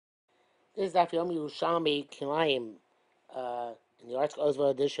This is Daf Yerushalmi Kilayim in the Arts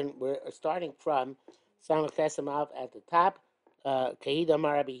Oswald edition. We're starting from Samach Tesamav at the top, Kahida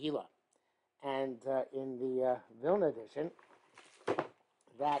Marabi Hila. And in the Vilna edition,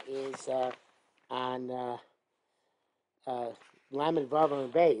 that is on Lamed Vav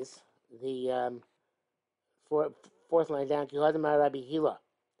and Beis, the fourth line down, Kahida Marabi Hila.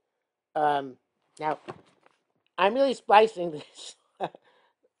 Now, I'm really splicing this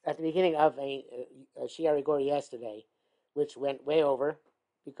at the beginning of a Shiari Gori yesterday, which went way over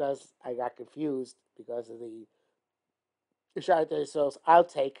because I got confused because of the Shiari Souls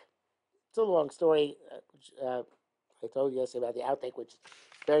outtake. It's a long story, which I told you yesterday about the outtake, which is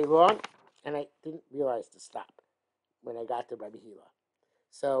very long, and I didn't realize to stop when I got to Rabbi Hila.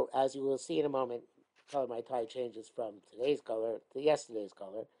 So, as you will see in a moment, the color of my tie changes from today's color to yesterday's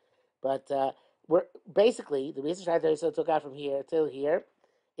color. But we're basically, the reason Shiari Souls took out from here till here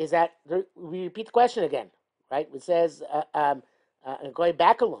is that we repeat the question again, right? It says, going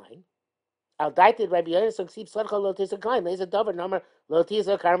back a line, Al daited Rabbi Yonason ksib sadcha lo tisa kalim. There's a dover number lo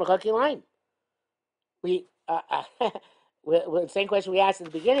tisa karmacha kilayim. We the same question we asked at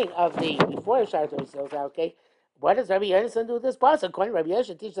the beginning of the before Shartor says, okay, what does Rabbi Yonason do with this pasuk? According to Rabbi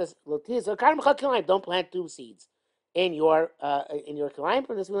Yonason, teaches us lo tisa karmacha kilayim. Don't plant two seeds in your kilayim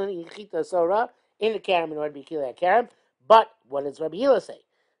from this one yichita sora in the karam in order to be kilei karam. But what does Rabbi Hila say?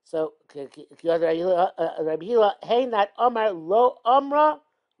 So Rabbi Hila, hey, not Omar lo Omra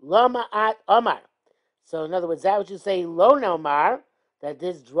lama at Omar. So in other words, that what you say lo nomar, that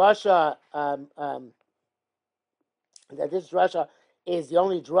this drasha is the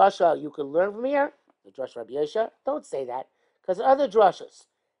only drasha you can learn from here. The drasha Rabbi Yosha, don't say that because other drashas,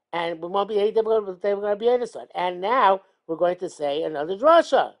 and we won't be any difficult with Rabbi Yonason. And now we're going to say another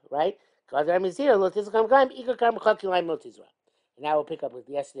drasha, right? And now we'll pick up with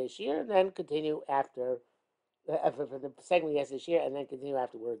yesterday's shir and then continue after for the segment of yesterday's shir and then continue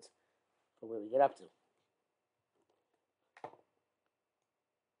afterwards for where we get up to.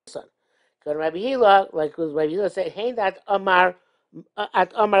 Because Rabbi Hila, like Rabbi Hila said, "Hey, that Amar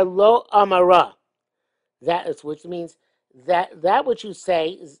at Amar lo Amara." That is, which means that which you say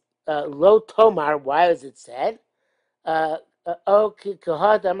is lo Tomar. Why is it said? O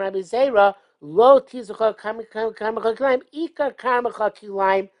kahad Amar Rabbi Zera. Lo tizra karmacha kilayim, ikar karmacha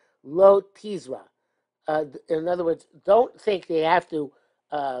kilayim lo tizra. In other words, don't think they have to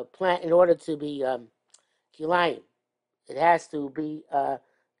plant in order to be kilayim. It has to be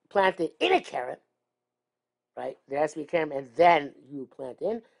planted in a carrot, right? There has to be a carrot, and then you plant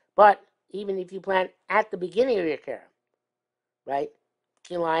in. But even if you plant at the beginning of your carrot, right,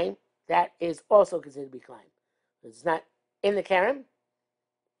 kilayim, that is also considered to be kilayim. It's not in the carrot,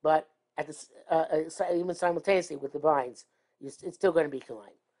 but at the even simultaneously with the vines, it's still going to be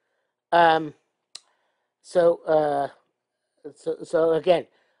kilayim. So again,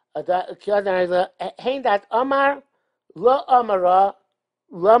 hein dat Omar lo Omara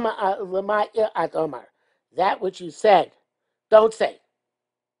lama at Omar. That which you said, don't say.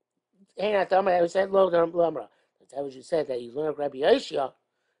 Hein dat Omar, that we said lo Omara. That what you said, that you learn Rabbi Yoshia,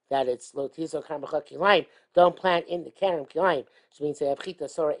 that it's lo tizo karmacha kilayim. Don't plant in the karam kilayim, which means they have chita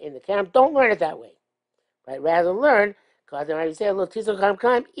sora in the karam. Don't learn it that way, right? Rather learn because they already say lo tizo karam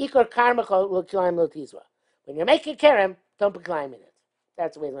kilayim ikor karmacha lo kilayim lo tizra. When you make a karam, don't put kilayim in it.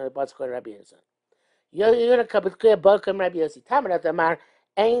 That's the way to learn what's called Rabbi Yoshia. You're kabutkuya bokem Rabbi Yosi Tamarat Amar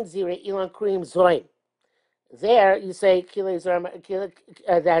ein zire ilan krim zoim. There you say that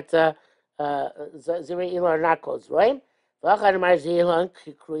zire ilan are not called zoim. V'achad amar zire ilan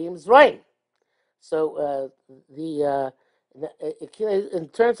krim zoim. So in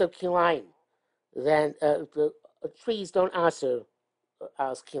terms of kilayim, then the trees don't answer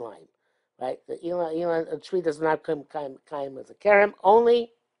as kilayim, right? The ilan a tree does not come as a karam,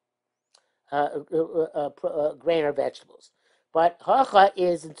 only grain or vegetables. But hacha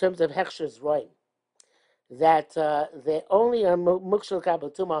is in terms of hechsher's roim, that they only are mukshal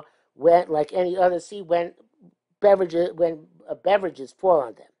kabatuma when, like any other seed, when beverages fall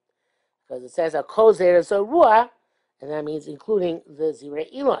on them, because it says a kozer is a ruah, and that means including the zirei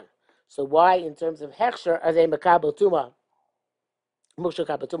ilon. So why, in terms of hechsher, are they makabatuma, mukshal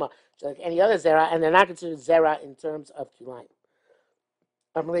kabatuma, like any other zera, and they're not considered zera in terms of kilayim?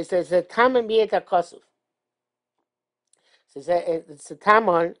 It says the tamim biyet kosuf. So it's a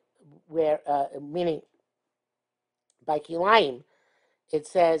tamon where, meaning by kilayim, it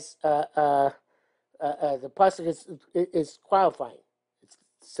says the pasuk is qualifying. It's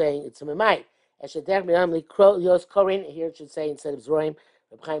saying it's a memai. Here it should say instead of zroim,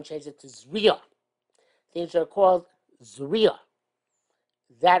 Reb Chaim changed it to zriya. Things are called zriya.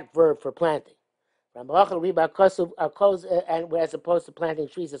 that verb for planting. And whereas opposed to planting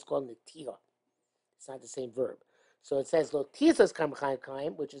trees, it's called netila. It's not the same verb. So it says lo tisas karmachai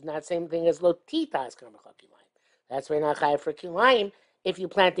kilayim, which is not the same thing as lo titas karmachai kilayim. That's why not chayav for kilayim if you're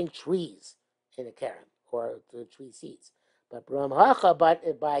planting trees in a keren or the tree seeds. But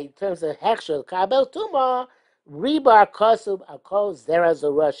by terms of hechshel kabel tuma ribar kosub akol zera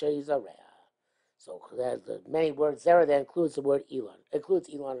zorasha izarea. So there's the many words zera that includes the word elon. Includes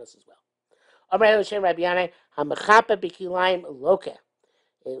elonis as well. Amar Hashem Rabbi Yanai hamachape b'kilayim loke.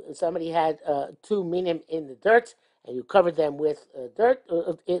 If somebody had two minim in the dirt and you cover them with dirt,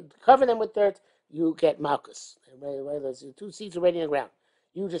 you get malchus. There's two seeds already in the ground.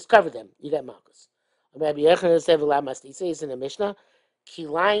 You just cover them, you get malchus. Rabbi Yochanan says in the Mishnah,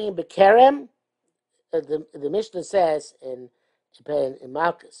 kilayim bekerem. The Mishnah says in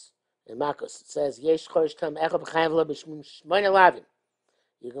malchus, it says yesh chorish tam echad b'chayim lo b'shmoina lavin.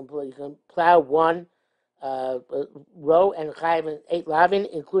 You can plow one row and chayiv and 8 lavin,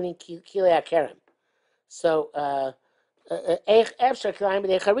 including kilei kerem. So, eich efshar kilayim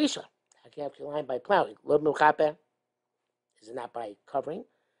b'dei charisha. I can have kilayim by plowing. Lo b'mechape is it not by covering? In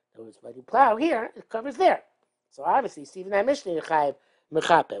other words, when you plow here, it covers there. So obviously, Stephen, that Mishnah you chayiv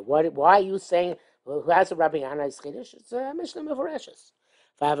mechape. Why are you saying? Well, who has a Rabbi Yanai's chiddush? It's a Mishnah mevoreshes.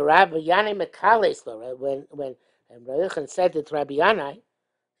 If I have a Rabbi Yanai mekales lo, when Rabbi Yochanan said it to Rabbi Yanai, he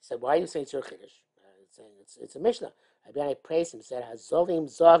said, "Why are you saying it's your chiddush?" Saying it's a Mishnah. Rabbi Yanai praised him. Said, "Hazolim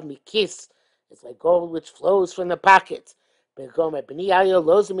zov mikis." It's like gold which flows from the pocket. This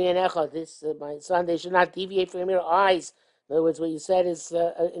my son, they should not deviate from your eyes. In other words, what you said is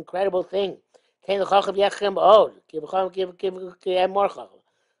an incredible thing. Give more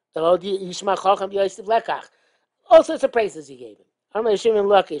all sorts of praises he gave him. Shimon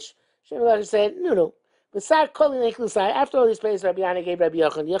Lakish said, no. After all these praises Rabbi Yana gave Rabbi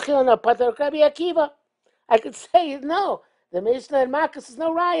Yochanan, I could say, no, the Mishnah and Makkas is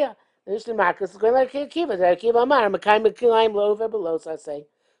no raya. The Mishnah and Makkas is going like Akiva. The Akiva Amar, Makayim Kilayim lo over below say.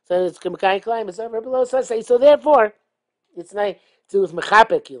 So it's Makayim Kilayim is over below say. So therefore, it's not to do with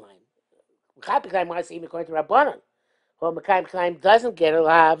Mechape Kilayim. Mechape Kilayim wants to even according to Rabbanan. Well, Makayim Kilayim doesn't get a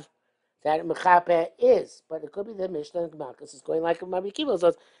lav that Mechape is, but it could be the Mishnah and Makkas is going like Rabbi Akiva.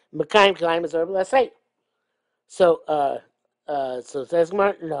 So Makayim Kilayim is over below say. So so says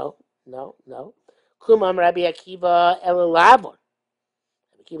Gemara, no. Kumam Rabbi Akiva El Lavon.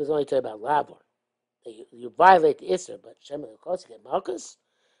 Rabbi Akiva is only talking about Lavon. You violate the Isser, but Shem Elkos, you get Malchus.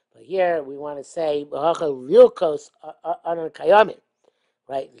 But here we want to say B'hacha Lilkos Anan Kayamin.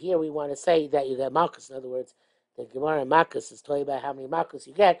 Right? Here we want to say that you get Malchus. In other words, the Gemara Malchus is talking about how many Malchus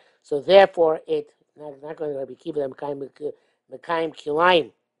you get. So therefore, it not going to Rabbi Akiva, the Mekayim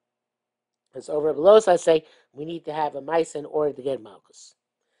Kilayim. It's over below, so I say we need to have a mice in order to get Malchus.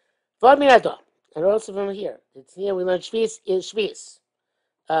 And also from here, it's here we learn Shvius is Shvius.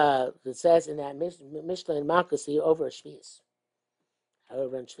 It says in that Mishnah and Malchus, you over a Shvius.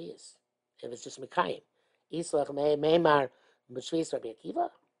 However, in Shvius, if it's just Mekayim, Islach Meimar Shvius Rabbi Akiva,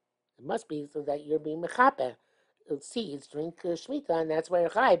 it must be so that you're being Mechape seeds drink Shemitah, and that's why you're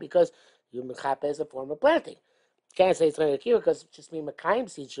high because you Mechape is a form of planting. You can't say it's Rabbi Akiva because just being Mekayim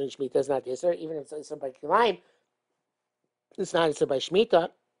seeds drink Shemitah is not this, or even if it's by Kilayim, it's not by Shemitah.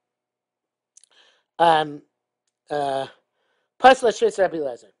 Pasla Shvitz Rabbi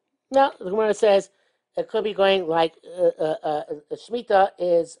Lezer. No, the Gemara says it could be going like Shemitah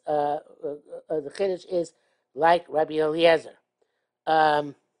is the Chiddush is like Rabbi Eliezer.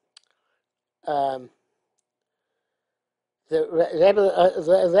 The Rabbi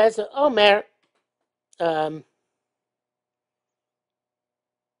Eliezer Omer. That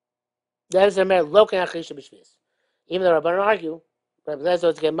is Omer Loken Acharisha B'Shvius. Even though Rabbanan argue, Rabbi Eliezer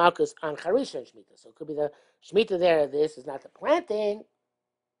is to get Malchus on Charisha and Shemitah. So it could be the Shemitah there. This is not the planting,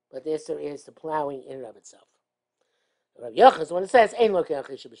 but this is the plowing in and of itself. Rabbi Yochanan, when it says Ein Loken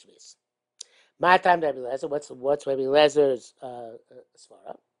Acharisha B'Shvius. My time, Rabbi Eliezer. What's Rabbi Elezer's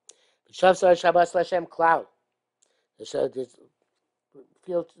svara? Shavsar Shabbos Lashem cloud. The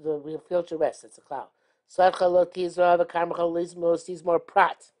field to rest. It's a cloud. Sadcha lo tizra v'karmacha lizmos tizmor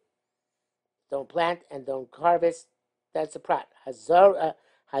prat. Don't plant and don't harvest. That's a prat. Hazer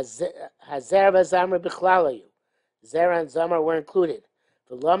v'zamar b'chlalayu. Zera and Zamar were included.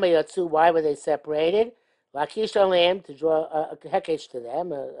 V'lama yatsu. Why were they separated? Lakish olam, to draw a hekesh to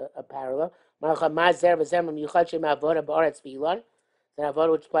them, a parallel. Malcha ma zer v'zamar miyuchad shem avoda ba'aretz v'ilon. An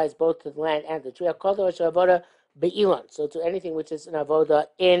avoda which applies both to the land and the tree. Called avoda be'ilon. So to anything which is an avoda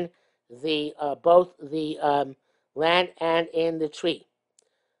in the both the land and in the tree.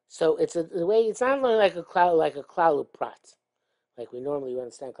 So it's the way it's not only like a cloud prat, like we normally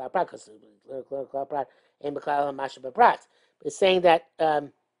understand klal prat, because klal prat and klal masha prat. It's saying that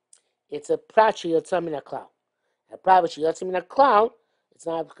it's a prat sheyotza min klal. A prat sheyotza min klal. It's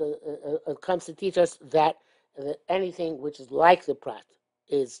not because it comes to teach us that anything which is like the prat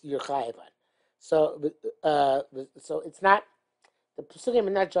is your chayav on. So it's not, the psukim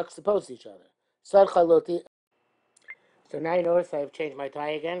are not juxtaposed to each other. So now you notice I've changed my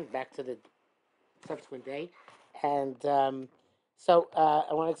tie again, back to the subsequent day. And I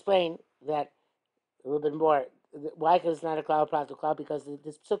want to explain that a little bit more. Why? Because it's not a cloud, prat, cloud, because the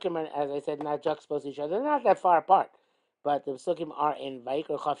psukim are, as I said, not juxtaposed to each other. They're not that far apart. But the psukim are in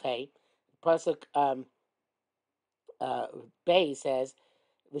Vayikra Chaf Hey. Pasuk Bey says,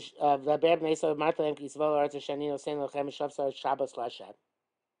 "V'daber b'nei Yisrael v'marta lehem ki yisrael ha'aretz asher ani nosen lochem shavsar Shabbos l'Hashem."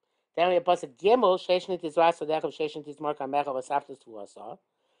 Then we have pasuk Gimel, Sheishnit Yizras Sadechav Sheishnit Yizmar Kamecha V'Saftas Tuasa.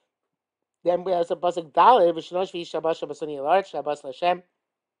 Then we have some pasuk Daled V'Shlosh V'Yish Shabbos Shabbosoni L'Aretz Shabbos l'Hashem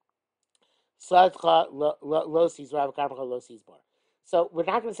Sadcha Lo Sizra V'Karmecha Lo Sizbar. So we're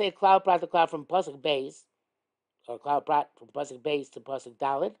not going to say cloud prat to cloud from pasuk Beis, or cloud prat from pasuk Beis to pasuk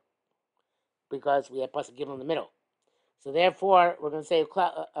Daled, because we have pasuk Gimel in the middle. So therefore, we're going to say kol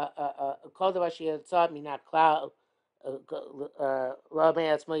davar sheyatza minat klal la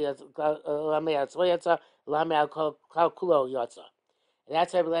me'atzmo yatza la me'al kol kulo yatza. And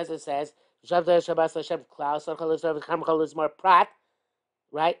that's what Rebbe says. Shavdei Shabbos Hashem klal sarcha l'zor v'karmcha l'zmor prat,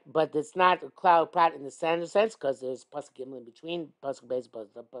 right? But it's not a klal prat in the standard sense, because there's pasuk gimel in between pasuk beis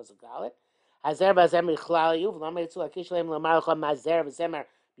pasuk galet. Hazer b'zemer chlal yuv la me'etzu akish leim l'mar l'chol mazer b'zemer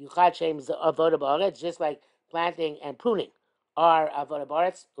yuchad shem avoda ba'aretz, just like planting and pruning are avodah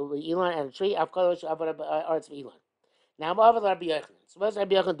baretz, ilan, and a tree avkolosh avodah baretz ilan. Now, over Rabbi Yochanan. So what does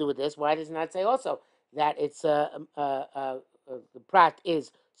Rabbi Yochanan do with this? Why does he not say also that it's the prat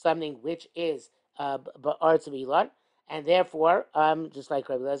is something which is baretz of ilan, and therefore, just like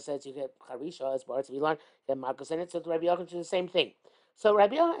Rabbi Lezer says, you get charisha as baretz of ilan, get marcus in it. So Rabbi Yochanan should do the same thing. So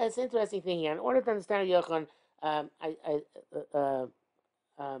Rabbi Yochanan has an interesting thing here. In order to understand Rabbi Yochanan,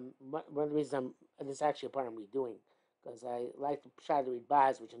 one of the reasons this is actually a part I'm redoing, because I like the Pshat to read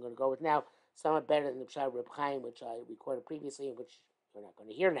Baz, which I'm going to go with now, somewhat better than the Pshat of Reb Chaim, which I recorded previously, and which you're not going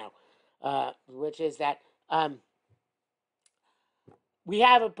to hear now, which is that we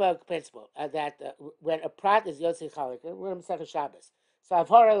have a principle that when a prat is Yotze Chalik, we're in Masechah Shabbos. So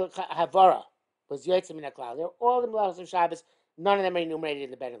Havara was Yotze Min HaKlal. They're all the Melachos of Shabbos, none of them are enumerated in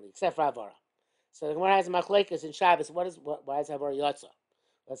the Benelli, except for Havara. So the Gemara has a Machlekes in Shabbos. Why is Havara Yotze?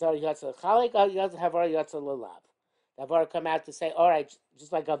 Havara Yotze Chalik, Havara Yotze Lulav. Havara come out to say, all right,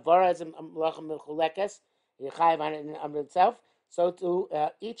 just like Havara is a Melachim Mechulekes, you're chayiv on it in itself, so to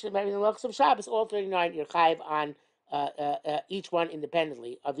each and every Melachos of Shabbos, all 39, you're chayiv on each one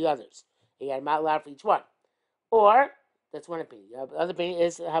independently of the others. You got a ma'alar for each one. Or, that's one opinion. The other opinion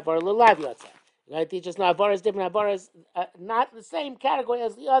is Havara Lulav Yotze. You got to teach us now, Havara is different. Havara is not the same category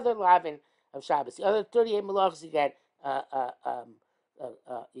as the other Lavin of Shabbos. The other 38 Melachos, you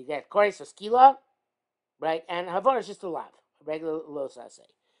get Koris or Skila, right? And Havara is just a lav, a regular losase.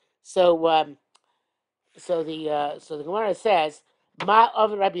 So the Gemara says, Ma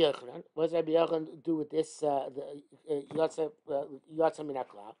of Rabbi Yochanan. What does Rabbi Yochanan do with this? The Yotza Min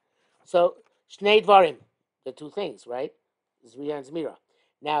HaKlal. So Shnei Dvarim, the two things, right? Zriya and Zmira.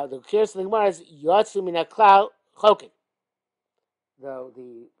 Now the curious thing was Yotza Min HaKlal Chokin. Though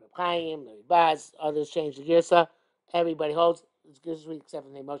the Reb Chaim, the Baz, others change the girsa, everybody holds except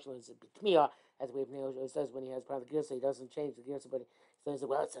for the emotional is a bit as the way Neil says when he has part of the girsa, he doesn't change the girsa, but he says,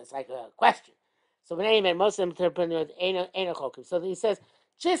 well, it's like a question. So when any man, most of them interpret it Eino Chokim. So he says,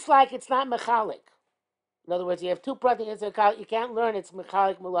 just like it's not mechalik. In other words, you have two proteins. You can't learn it's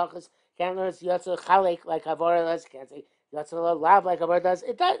mechalik malachas. You can't learn it's yotzer chalik like Havara does. You can't say yotzer lav like Havara does.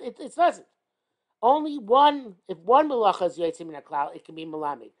 It doesn't. Only one. If one malacha is yotzim min haklal, it can be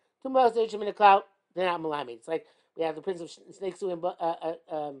malamid. Two malachas yotzim min haklal, they're not malamid. It's like we have the principle of snake suing.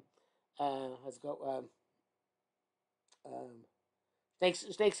 Let's go.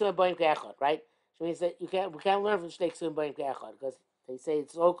 Snake suing boim keachot, right? Which means that we can't learn from snake suing boim keachot because they say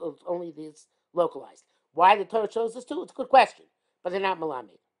it's local. It's only this localized. Why the Torah chose this too? It's a good question, but they're not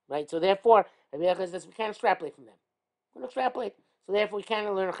malamid, right? So therefore, we can't extrapolate from them. We don't extrapolate, so therefore we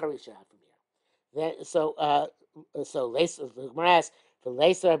can't learn a charisha from here. Then so the Gemara asks for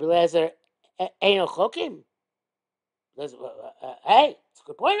Leiser Rabbi Lezer Eino Chokim. Hey, it's a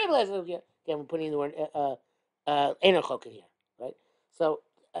good point, Rabbi Lezer. Again, we're putting in the word Eino Chokim here, right? So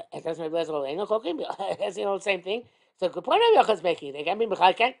it doesn't Rabbi Lezer Eino Chokim. That's the same thing. So good point Rabbi Yochanan making. They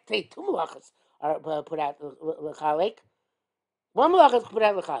can't take two malachas are put out l'chalik. One malachas put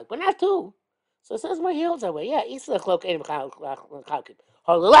out l'chalik, but not two. So it says my heels that way. Yeah, Isla Cloak and Chalkim.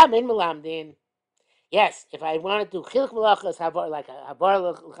 Holamin Malamdin. Yes, if I want to do Chiluk Malachas, Havar like a Havar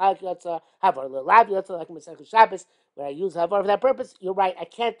L'Chalk Yotza, Havar L'Lav Yotza, like Masechus Shabbos, where I use Havar for that purpose, you're right. I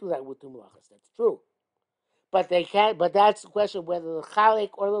can't do that with two Malachas. That's true. But they can. But that's the question whether the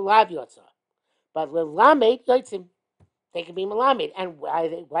Chalik or the Lav Yotza. But the Lamed Yotzim, they can be Malamed. And why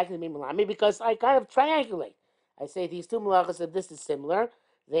can they be Malamed? Because I kind of triangulate. I say these two Malachas, if this is similar,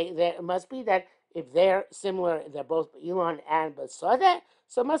 it must be that if they're similar, they're both Elon and Basodeh,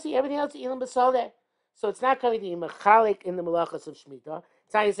 so it must be everything else Elon Basodeh. So it's not coming to be Mechalik in the Malachas of Shemitah.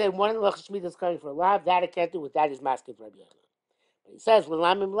 It's not you say one of the Malachas of Shemitah is coming for a Lav, that I can't do with that is masking for Rabbi Yochanan. But he says,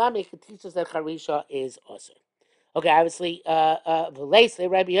 L'lamim, he can teach us that Charisha is also. Okay, obviously, V'leis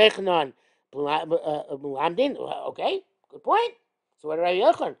Rabbi Yochanan Mulamdin. Okay, good point. So what Rabbi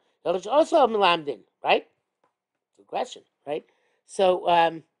Yochanan? Yochanan also Mulamdin, right? Good question, right? So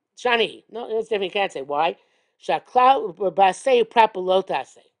Shani, no, it's different. You can't say why. Shaklau basei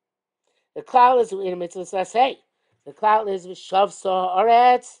prapalotase. The cloud is in a mitzvah sasei. The cloud is v'shav sa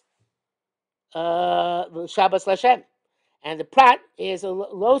aretz Shabbos Lashem. And the prat is a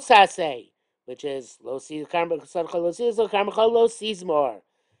lo saseh, which is lo sees lo sees more.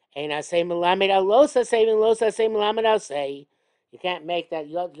 And I say melamed al lo saseh and lo saseh melamed al say. You can't make that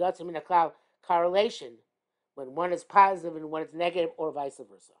yotzim in a cloud correlation when one is positive and one is negative, or vice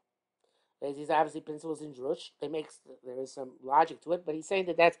versa. These obviously principles in Drush. There is some logic to it, but he's saying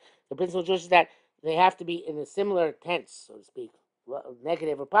that that's the principle of Drush is that they have to be in a similar tense, so to speak,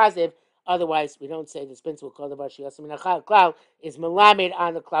 negative or positive. Otherwise, we don't say this principle called the Varshiyasim in a cloud is melamed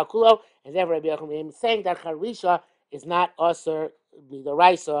on the cloud kulo, and therefore Rabbi Yochanan is saying that Harisha is not also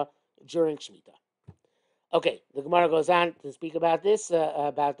midoraisa during Shemitah. Okay, the Gemara goes on to speak about this,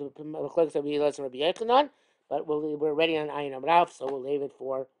 about the Machlokes of Rabbi Yochanan, but we're ready on Ayin Amrav, so we'll leave it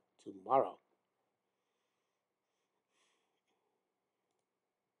for tomorrow.